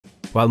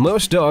While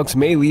most dogs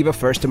may leave a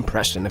first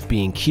impression of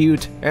being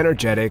cute,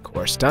 energetic,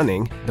 or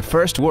stunning, the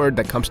first word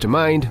that comes to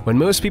mind when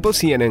most people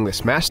see an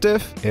English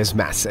Mastiff is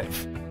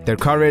massive. Their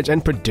courage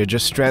and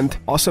prodigious strength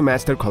also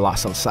match their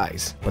colossal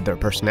size, but their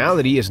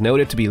personality is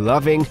noted to be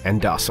loving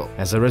and docile.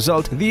 As a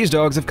result, these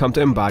dogs have come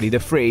to embody the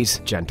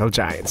phrase gentle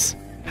giants.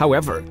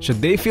 However,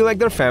 should they feel like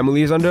their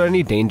family is under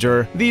any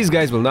danger, these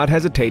guys will not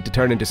hesitate to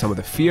turn into some of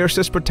the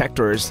fiercest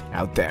protectors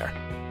out there.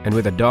 And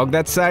with a dog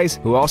that size,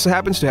 who also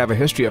happens to have a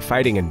history of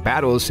fighting in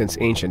battles since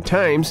ancient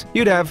times,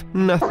 you'd have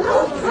nothing.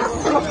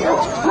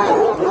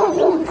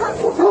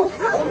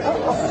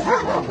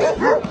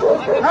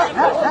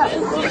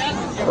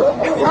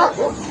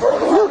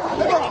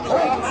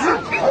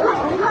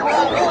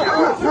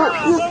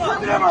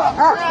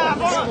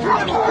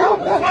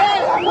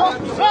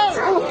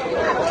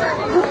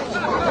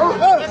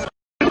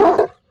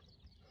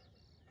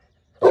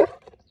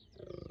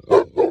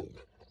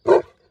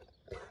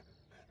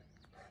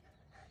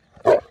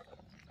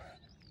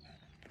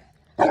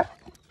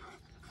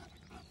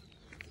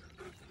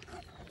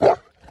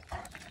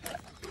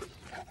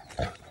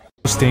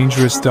 Most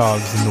dangerous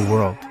dogs in the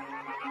world.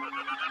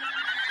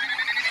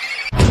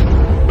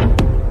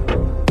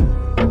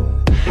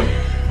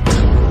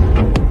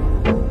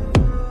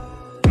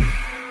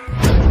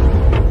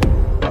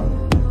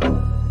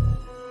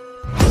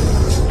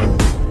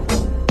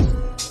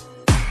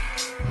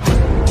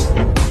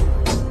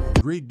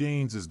 Great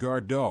Danes as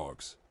guard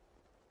dogs.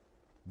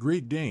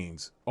 Great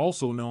Danes,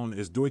 also known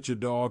as Deutsche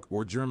Dog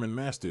or German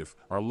Mastiff,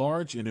 are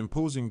large and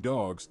imposing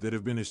dogs that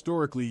have been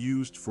historically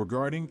used for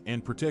guarding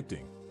and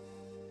protecting.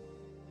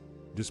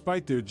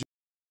 Despite their